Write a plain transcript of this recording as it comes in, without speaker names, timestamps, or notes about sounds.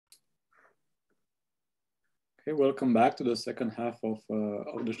Okay, welcome back to the second half of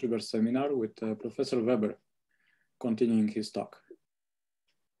the Sugar seminar with Professor Weber continuing his talk.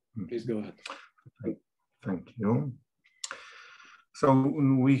 Please go ahead. Thank you. So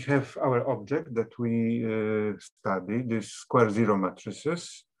we have our object that we study, these square zero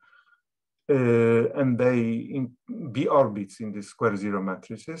matrices, and they be orbits in these square zero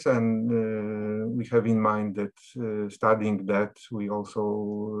matrices. And we have in mind that studying that, we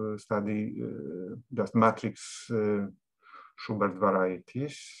also study just matrix Schubert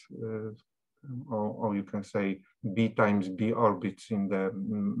varieties, or you can say B times B orbits in the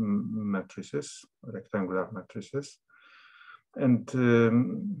matrices, rectangular matrices. And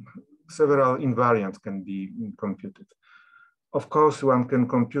several invariants can be computed. Of course, one can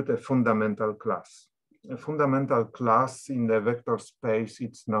compute a fundamental class. A fundamental class in the vector space,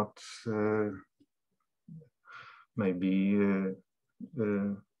 it's not maybe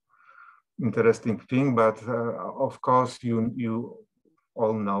interesting thing, but of course, you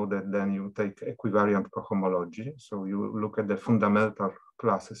all know that then you take equivariant cohomology. So you look at the fundamental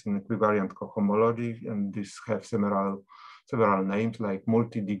classes in equivariant cohomology, and these have several names like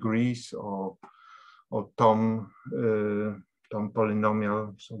multi-degrees or Tom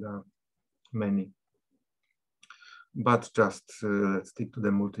polynomial, so there are many. But just let's stick to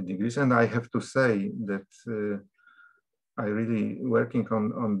the multi-degrees. And I have to say that I really working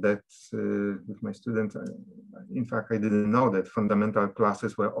on that with my students. In fact, I didn't know that fundamental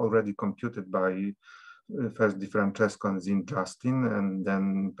classes were already computed by first Di Francesco and Zin-Justin, and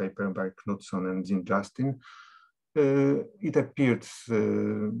then paper by Knudson and Zin-Justin. It appeared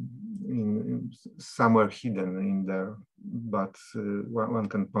somewhere hidden in there, but one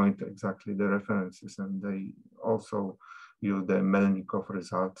can point exactly the references, and they also use the Melnikov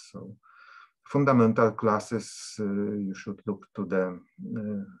results. So fundamental classes, you should look to them,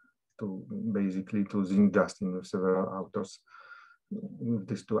 basically to Zin-Justin with several authors, with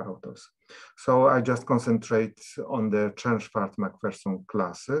these two authors. So I just concentrate on the Chern-Schwartz-MacPherson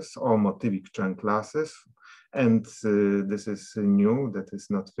classes or motivic Chern classes. And this is new, that is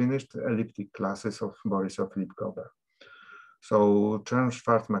not finished, elliptic classes of Borisov-Lipgover. So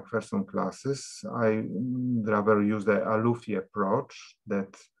Chern-Schwartz-MacPherson classes, I rather use the Aloufy approach,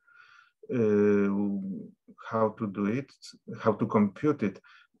 that how to do it, how to compute it.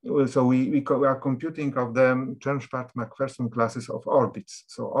 So we are computing of the Chern-Schwartz-MacPherson classes of orbits.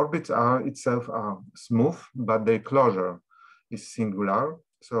 So orbits are itself are smooth, but their closure is singular.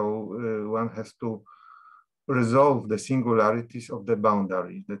 So one has to resolve the singularities of the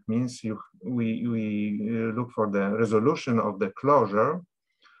boundary. That means we look for the resolution of the closure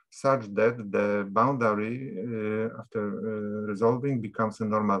such that the boundary after resolving becomes a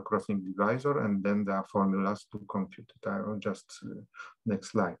normal crossing divisor, and then there are formulas to compute it. I will just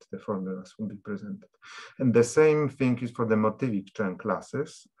next slide, the formulas will be presented. And the same thing is for the motivic Chern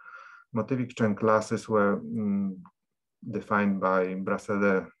classes. Motivic Chern classes were defined by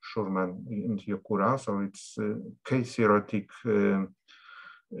Brasselet, Schurman, and Yokura. So it's K-theoretic,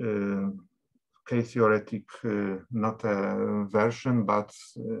 not a version, but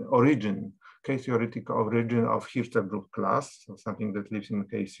origin, K-theoretic origin of Hirzebruch class, so something that lives in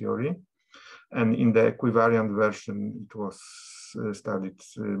K-theory. And in the equivariant version, it was studied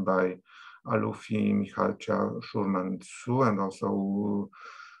by Aloufy, Michalcia, Schurman, Su, and also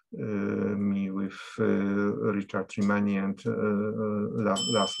me with Richard Rimányi and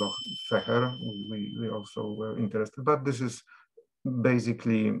Laszlo Feher. We also were interested, but this is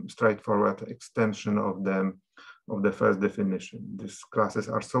basically straightforward extension of the first definition. These classes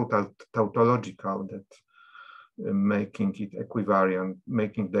are so tautological that making it equivariant,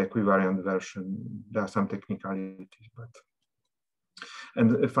 making the equivariant version, there are some technicalities, but.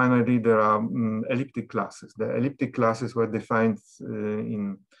 And finally, there are elliptic classes. The elliptic classes were defined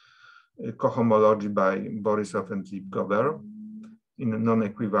in cohomology by Borisov and Lipgover in a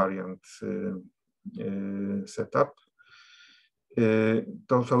non-equivariant setup.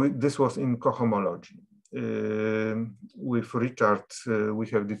 So this was in cohomology. With Richard, we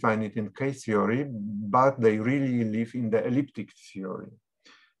have defined it in K-theory, but they really live in the elliptic theory,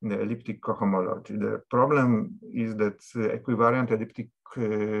 in the elliptic cohomology. The problem is that equivariant elliptic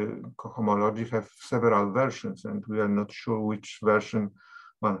cohomology have several versions, and we are not sure which version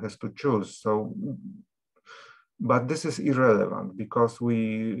one has to choose. So, but this is irrelevant because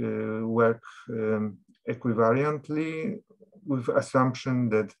we work equivariantly with assumption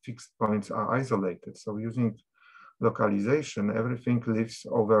that fixed points are isolated. So using localization, everything lives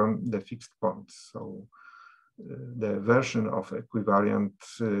over the fixed points. So the version of equivariant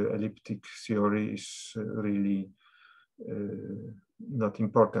elliptic theory is really not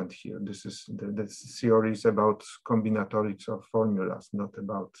important here. This is the theory is about combinatorics of formulas, not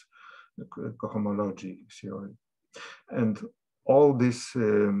about the cohomology theory. And all these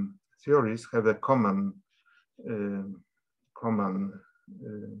theories have a common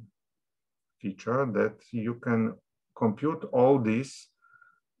feature that you can compute all these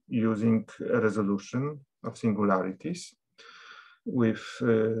using a resolution of singularities with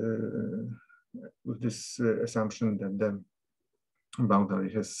this assumption that the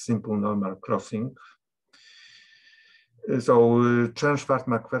boundary has simple normal crossing. So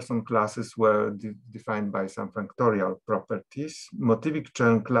Chern-Schwartz-MacPherson classes were defined by some factorial properties. Motivic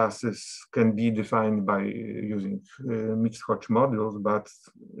Chern classes can be defined by using mixed Hodge modules, but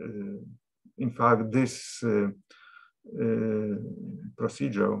in fact this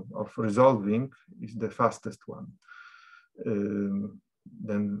procedure of resolving is the fastest one.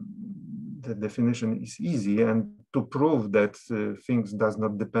 Then the definition is easy, and to prove that things does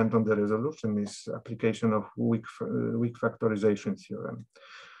not depend on the resolution is application of weak factorization theorem.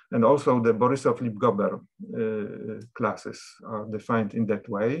 And also the Borisov-Liebgober classes are defined in that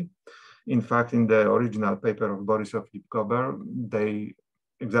way. In fact, in the original paper of Borisov-Liebgober, they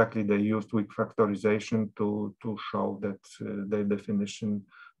used weak factorization to show that their definition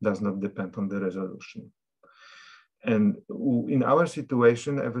does not depend on the resolution. And in our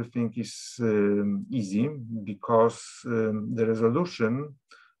situation, everything is easy because the resolution,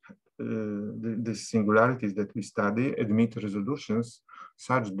 the singularities that we study admit resolutions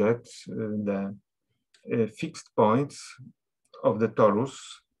such that the fixed points of the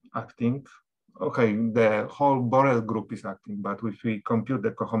torus acting, okay, the whole Borel group is acting, but if we compute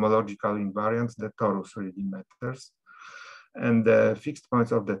the cohomological invariants, the torus really matters. And the fixed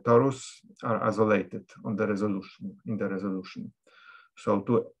points of the torus are isolated on the resolution, in the resolution. So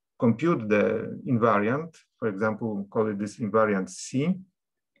to compute the invariant, for example, call it this invariant C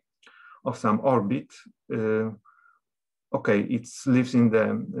of some orbit, okay, it lives in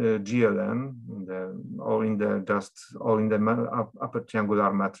the GLN, or in the upper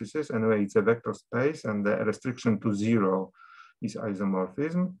triangular matrices. Anyway, it's a vector space, and the restriction to 0 is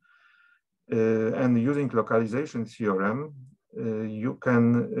isomorphism. And using localization theorem, you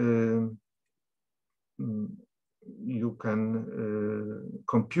can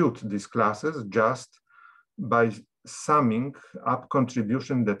compute these classes just by summing up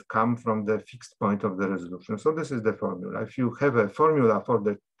contribution that come from the fixed point of the resolution. So this is the formula. If you have a formula for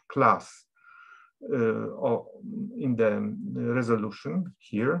the class or in the resolution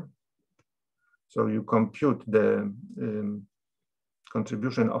here, so you compute the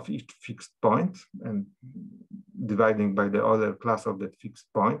contribution of each fixed point and dividing by the Euler class of that fixed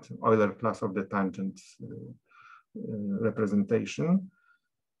point, Euler class of the tangent representation.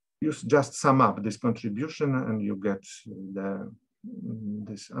 You just sum up this contribution and you get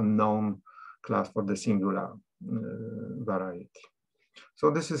this unknown class for the singular variety.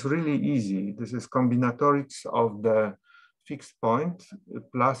 So this is really easy. This is combinatorics of the fixed point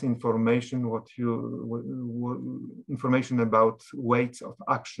plus information information about weights of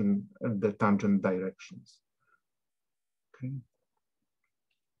action at the tangent directions. Okay.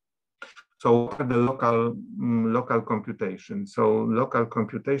 So what are the local computation? So local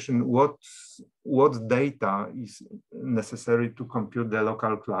computation, what data is necessary to compute the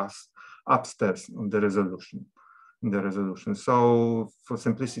local class upstairs on the resolution, in the resolution. So for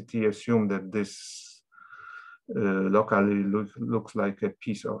simplicity, assume that this locally looks like a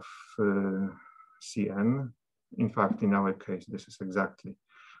piece of CN. In fact, in our case, this is exactly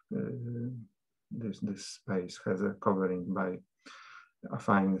this space has a covering by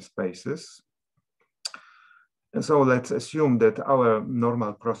affine spaces. And so let's assume that our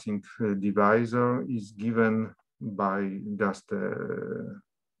normal crossing divisor is given by just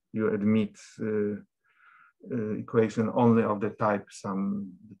you admit equation only of the type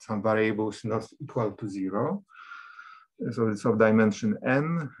some variables not equal to 0. So it's of dimension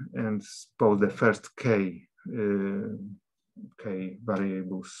n, and suppose the first k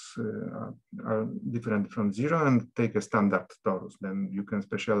variables are different from 0, and take a standard torus. Then you can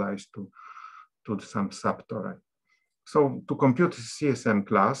specialize to some subtori. So to compute CSM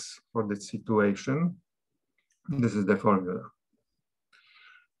class for the situation, this is the formula.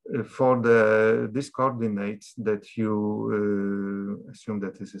 For these coordinates that you assume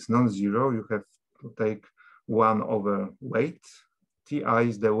that this is non-zero, you have to take 1 over weight. Ti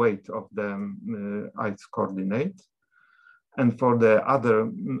is the weight of the ith coordinate. And for the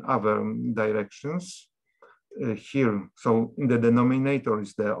other directions, here, so in the denominator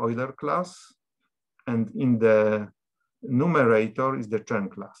is the Euler class, and in the numerator is the Chern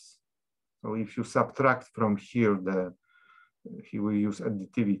class. So if you subtract from here the here we use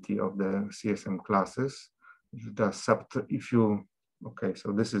additivity of the CSM classes. You just if you, okay,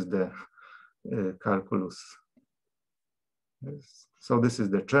 so this is the calculus. Yes. So this is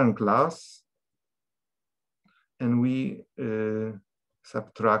the Chern class, and we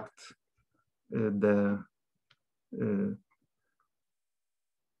subtract the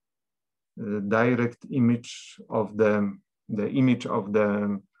direct image of the image of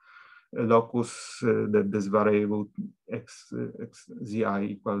the locus that this variable zi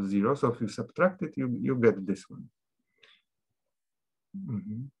equals 0. So if you subtract it, you get this one.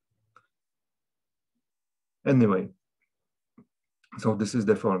 Anyway, so this is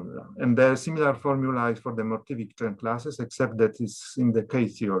the formula, and the similar formula is for the motivic Chern classes, except that it's in the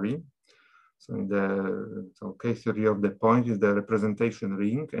K-theory. So in the K-theory of the point is the representation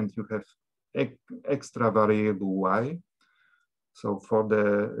ring, and you have extra variable y. So for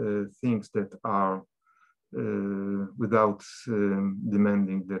the things that are without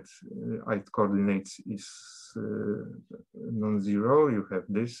demanding that ith coordinates is non-zero, you have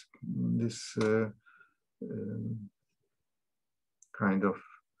this kind of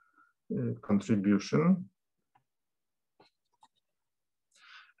contribution.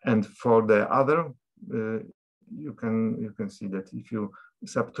 And for the other, you can see that if you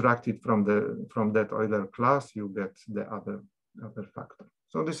subtract it from that Euler class, you get the other factor.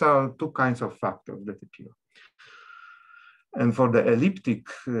 So these are two kinds of factors that appear. And for the elliptic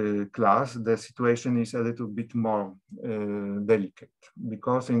class, the situation is a little bit more delicate,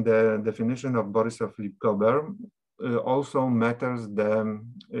 because in the definition of Borisov-Lipkover also matters the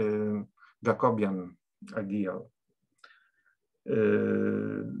Jacobian ideal.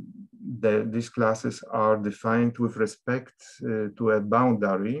 These classes are defined with respect to a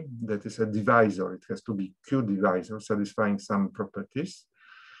boundary that is a divisor. It has to be Q divisor, satisfying some properties.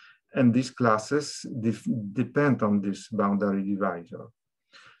 And these classes depend on this boundary divisor.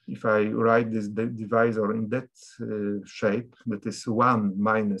 If I write this divisor in that shape, that is 1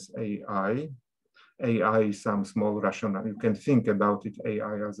 minus AI, AI is some small rational. You can think about it,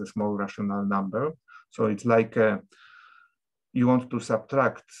 AI as a small rational number. So it's like you want to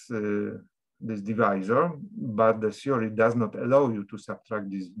subtract this divisor, but the theory does not allow you to subtract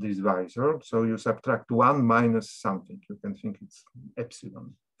this divisor. So you subtract 1 minus something. You can think it's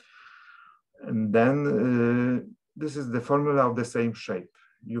epsilon. And then this is the formula of the same shape.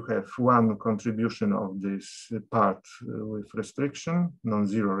 You have one contribution of this part with restriction,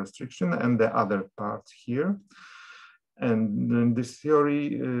 non-zero restriction, and the other part here. And in this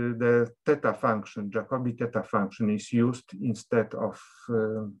theory, the theta function, Jacobi theta function, is used instead of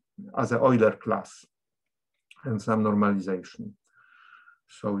as an Euler class and some normalization.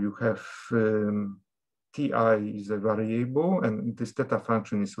 So you have Ti is a variable, and this theta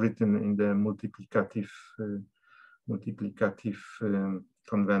function is written in the multiplicative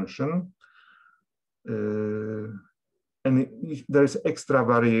convention. And there is extra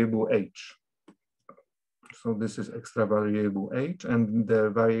variable h. So this is extra variable h, and the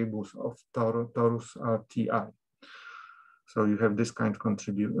variables of torus are Ti. So you have this kind of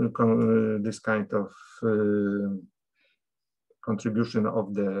contribution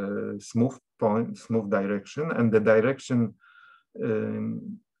of the smooth point, smooth direction, and the direction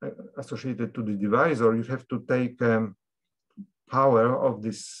associated to the divisor. You have to take power of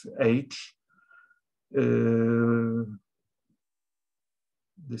this h,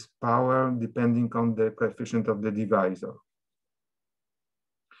 this power depending on the coefficient of the divisor.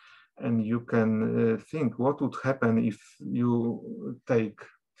 And you can think what would happen if you take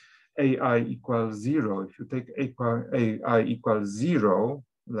AI equals 0. If you take AI equals 0,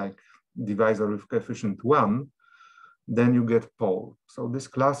 like divisor with coefficient 1, then you get pole. So these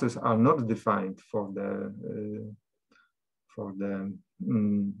classes are not defined for the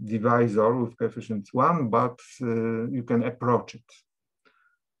divisor with coefficient 1, but you can approach it.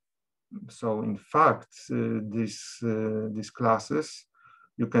 So in fact, these classes,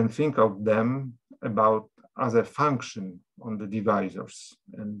 you can think of them about as a function on the divisors,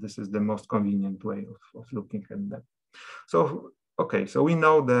 and this is the most convenient way of looking at them. So okay, so we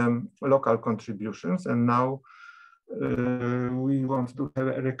know the local contributions, and now we want to have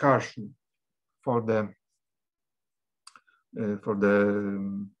a recursion for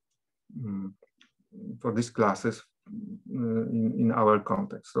these classes in our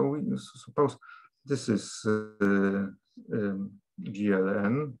context. So we suppose this is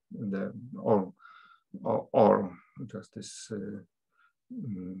GLN, or just this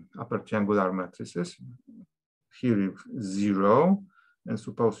upper triangular matrices. Here is 0, and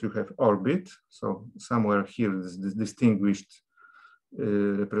suppose you have orbit. So somewhere here is this distinguished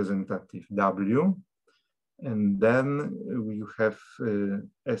representative W, And then you have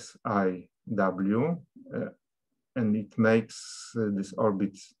SIW, and it makes this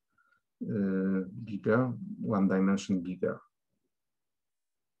orbit bigger, one dimension bigger.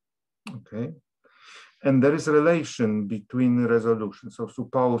 Okay. And there is a relation between resolution. So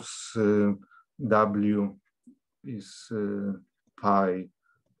suppose W is pi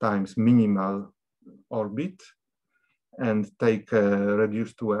times minimal orbit, and take a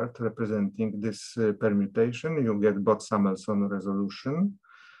reduced to Earth representing this permutation, you get Bott-Samelson resolution.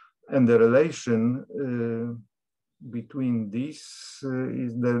 And the relation between these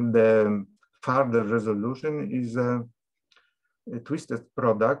is the further resolution is a twisted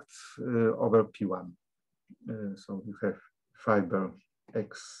product over P1. So you have fiber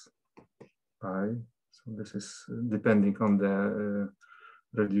X pi. So this is depending on the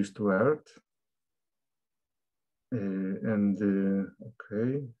reduced to Earth.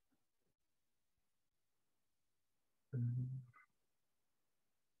 Okay.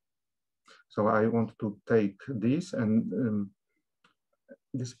 So I want to take this, and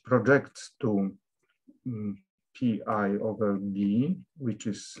this projects to Pi over B, which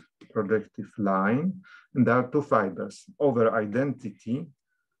is projective line, and there are two fibers. Over identity,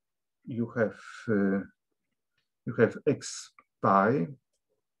 you have X pi,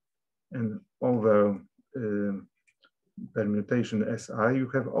 and over permutation SI, you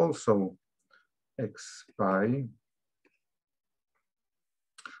have also X pi.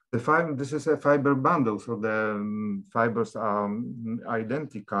 This is a fiber bundle, so the fibers are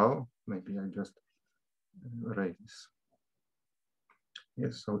identical. Maybe I just erase.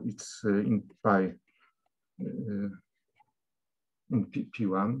 Yes, so it's in pi, in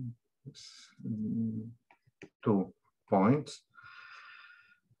P1, it's 2 points.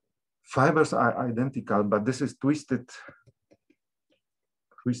 Fibers are identical, but this is twisted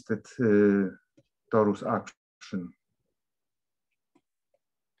torus action.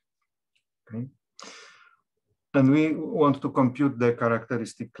 Okay. And we want to compute the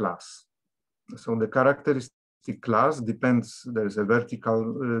characteristic class. So the characteristic class depends, there is a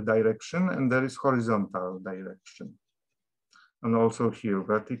vertical direction and there is horizontal direction. And also here,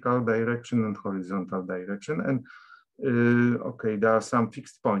 vertical direction and horizontal direction. And okay, there are some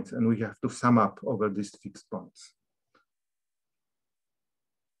fixed points and we have to sum up over these fixed points.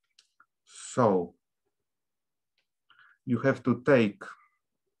 So you have to take,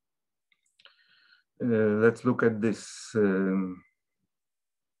 let's look at this,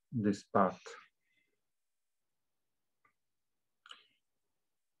 this part.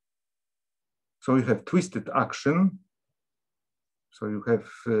 So you have twisted action. So you have,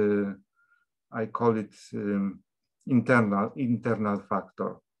 I call it internal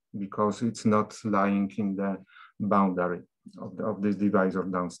factor, because it's not lying in the boundary of this divisor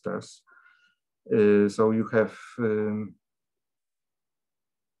downstairs. So you have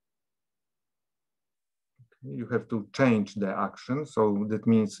to change the action. So that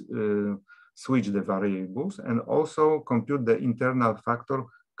means switch the variables and also compute the internal factor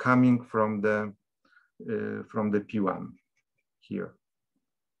coming from the P1 here.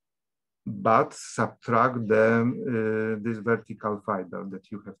 But subtract the this vertical fiber that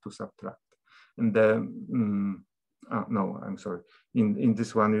you have to subtract. And the no, I'm sorry. In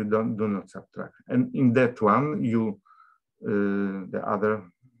this one you do not subtract. And in that one you the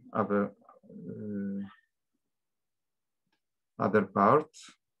other part,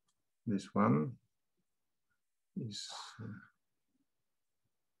 this one is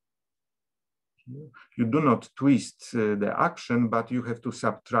you do not twist the action, but you have to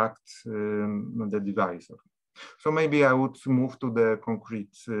subtract the divisor. So maybe I would move to the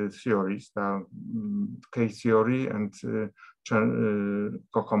concrete theories, the K-theory and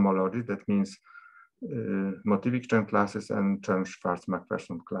cohomology. That means motivic Chern classes and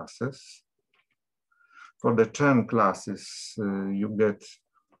Chern-Schwartz-MacPherson classes. For the Chern classes, you get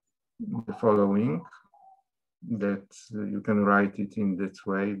the following, that you can write it in this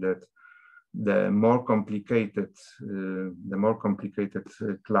way, that the more complicated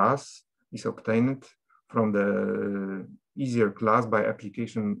class is obtained from the easier class by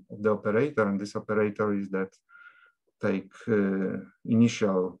application of the operator, and this operator is that take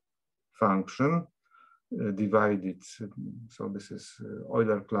initial function divided. So this is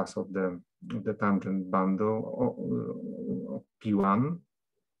Euler class of the tangent bundle P1,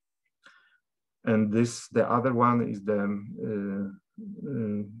 and this the other one is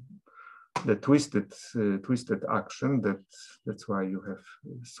the twisted action. That's why you have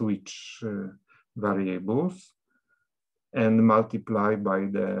switch variables and multiply by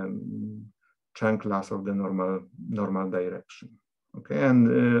the Chern class of the normal direction. Okay,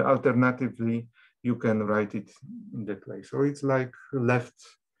 and alternatively you can write it in that way. So it's like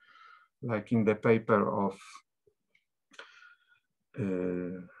left, like in the paper of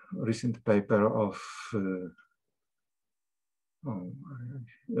recent paper of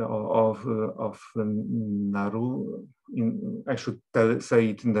Naru. I should say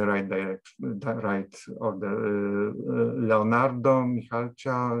it in the right direction, the right order. Leonardo,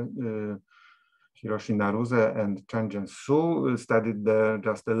 Michalcia, Hiroshi Naruse, and Chen Su studied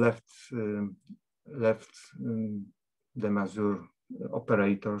just the left Demazure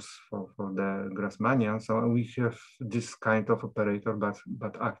operators for the Grassmannian. So we have this kind of operator,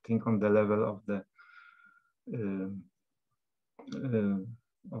 but acting on the level of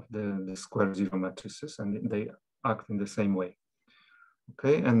the square zero matrices, and they act in the same way.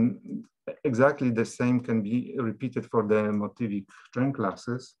 Okay, and exactly the same can be repeated for the motivic Chern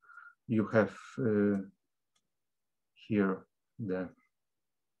classes. You have here the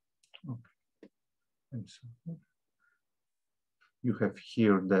you have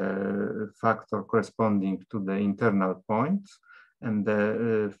here the factor corresponding to the internal points and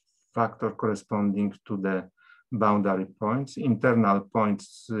the factor corresponding to the boundary points. Internal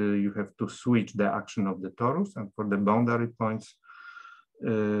points, you have to switch the action of the torus, and for the boundary points,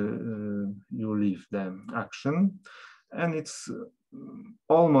 you leave the action. And it's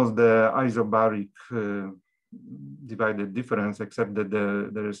almost the isobaric divided difference, except that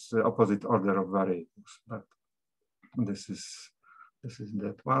there is opposite order of variables. But this is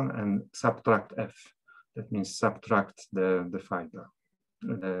that one, and subtract f. That means subtract the fiber,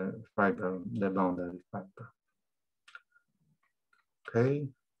 the boundary fiber. Okay,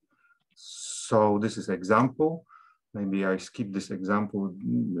 so this is example. Maybe I skip this example.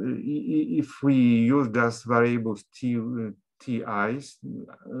 If we use just variables ti's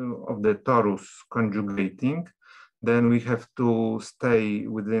of the torus conjugating, then we have to stay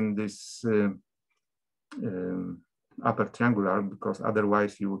within this upper triangular, because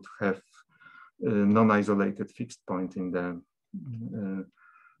otherwise you would have non-isolated fixed point in the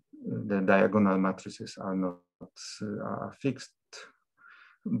diagonal matrices are not fixed.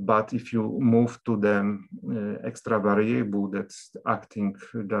 But if you move to the extra variable that's acting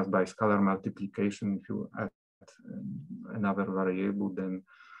just by scalar multiplication, if you add another variable, then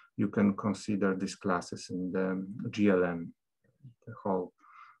you can consider these classes in the GLM, the whole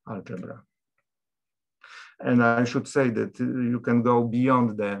algebra. And I should say that you can go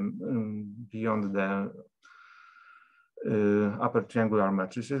beyond the upper triangular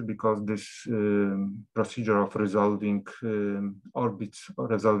matrices, because this procedure of resolving orbits or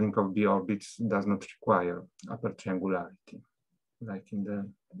resolving of B orbits does not require upper triangularity, like in the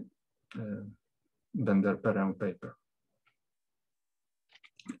Bender-Perrin paper.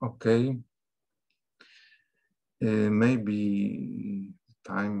 Okay, maybe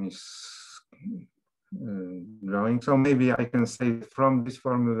time is growing, so maybe I can say from these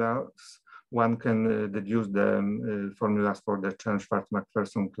formulas one can deduce the formulas for the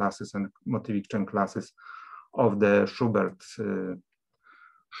Chern-Schwartz-MacPherson classes and motivic Chern classes of the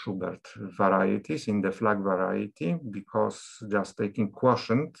Schubert varieties in the flag variety, because just taking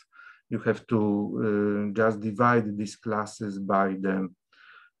quotient, you have to just divide these classes by the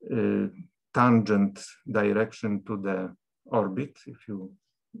tangent direction to the orbit.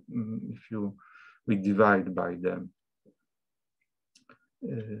 We divide by the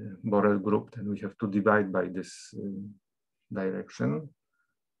Borel group, then we have to divide by this direction.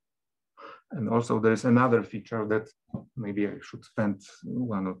 And also there is another feature that maybe I should spend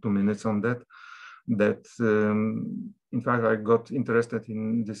 1 or 2 minutes on that. In fact, I got interested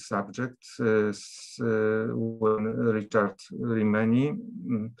in this subject when Richard Rimányi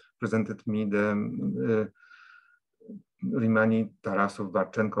presented me the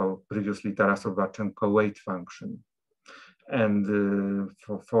Rimányi-Tarasov-Varchenko, previously Tarasov-Varchenko weight function. And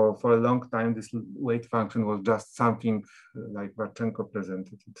for a long time, this weight function was just something like Varchenko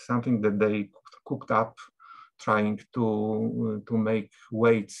presented. It's something that they cooked up, trying to make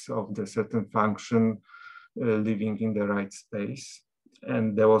weights of the certain function living in the right space.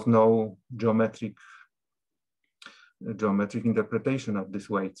 And there was no geometric interpretation of this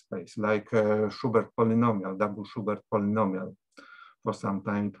weight space, like a Schubert polynomial, double Schubert polynomial. For some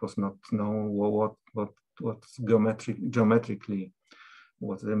time, it was not known what's geometrically,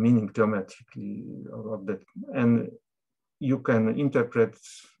 what's the meaning geometrically of that. And you can interpret,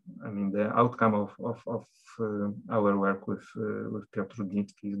 I mean, the outcome of our work with Piotr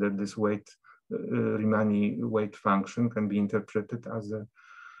Rudnicki is that this Rimányi weight function can be interpreted as a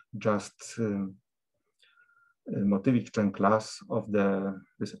just motivic Chern class of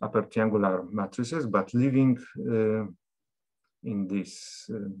this upper triangular matrices, but living in this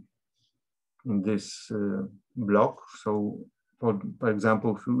in this block. So for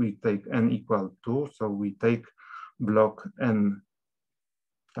example, if we take n equal 2, so we take block n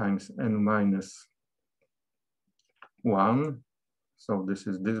times n minus 1. So this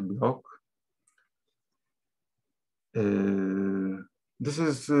is this block. This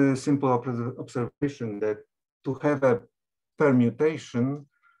is a simple observation that to have a permutation,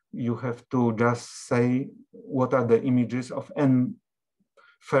 you have to just say what are the images of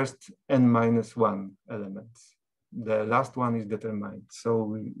first n minus 1 elements. The last one is determined,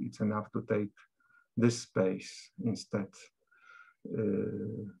 so it's enough to take this space instead,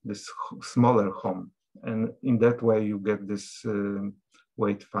 this smaller home. And in that way, you get this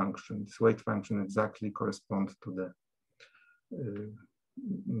weight function. This weight function exactly corresponds to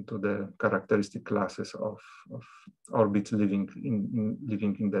the characteristic classes of orbits living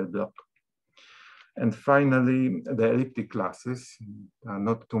in that block. And finally, the elliptic classes are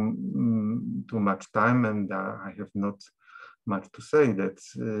not too much time, and I have not much to say. That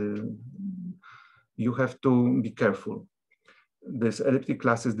you have to be careful. These elliptic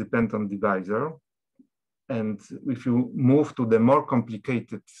classes depend on divisor, and if you move to the more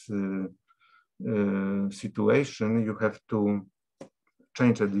complicated situation, you have to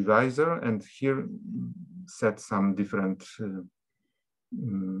change the divisor, and here set some different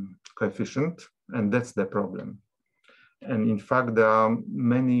coefficient, and that's the problem. And in fact, there are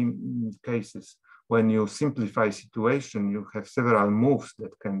many cases when you simplify situation, you have several moves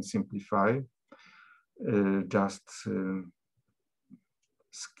that can simplify, just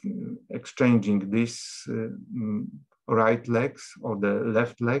exchanging these right legs or the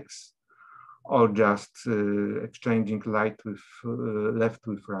left legs, or just exchanging left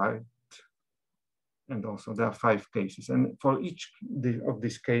with right. And also there are 5 cases. And for each of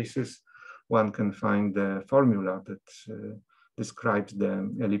these cases, one can find the formula that describes the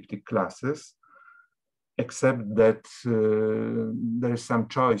elliptic classes, except that there is some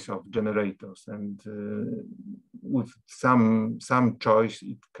choice of generators. And with some choice,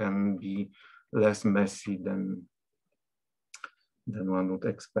 it can be less messy than one would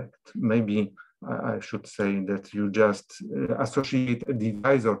expect. Maybe I should say that you just associate a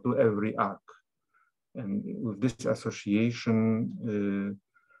divisor to every arc. And with this association,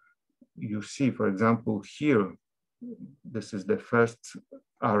 you see, for example, here, this is the first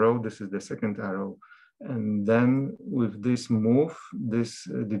arrow, this is the second arrow. And then with this move, these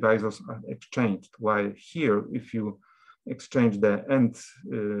divisors are exchanged. While here, if you exchange the end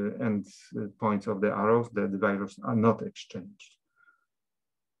points of the arrows, the divisors are not exchanged.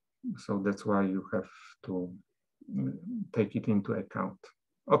 So that's why you have to take it into account.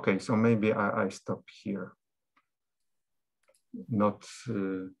 Okay, so maybe I stop here, not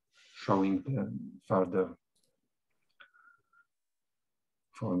showing the further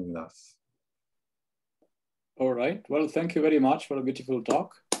formulas. All right, well, thank you very much for a beautiful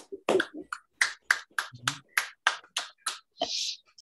talk.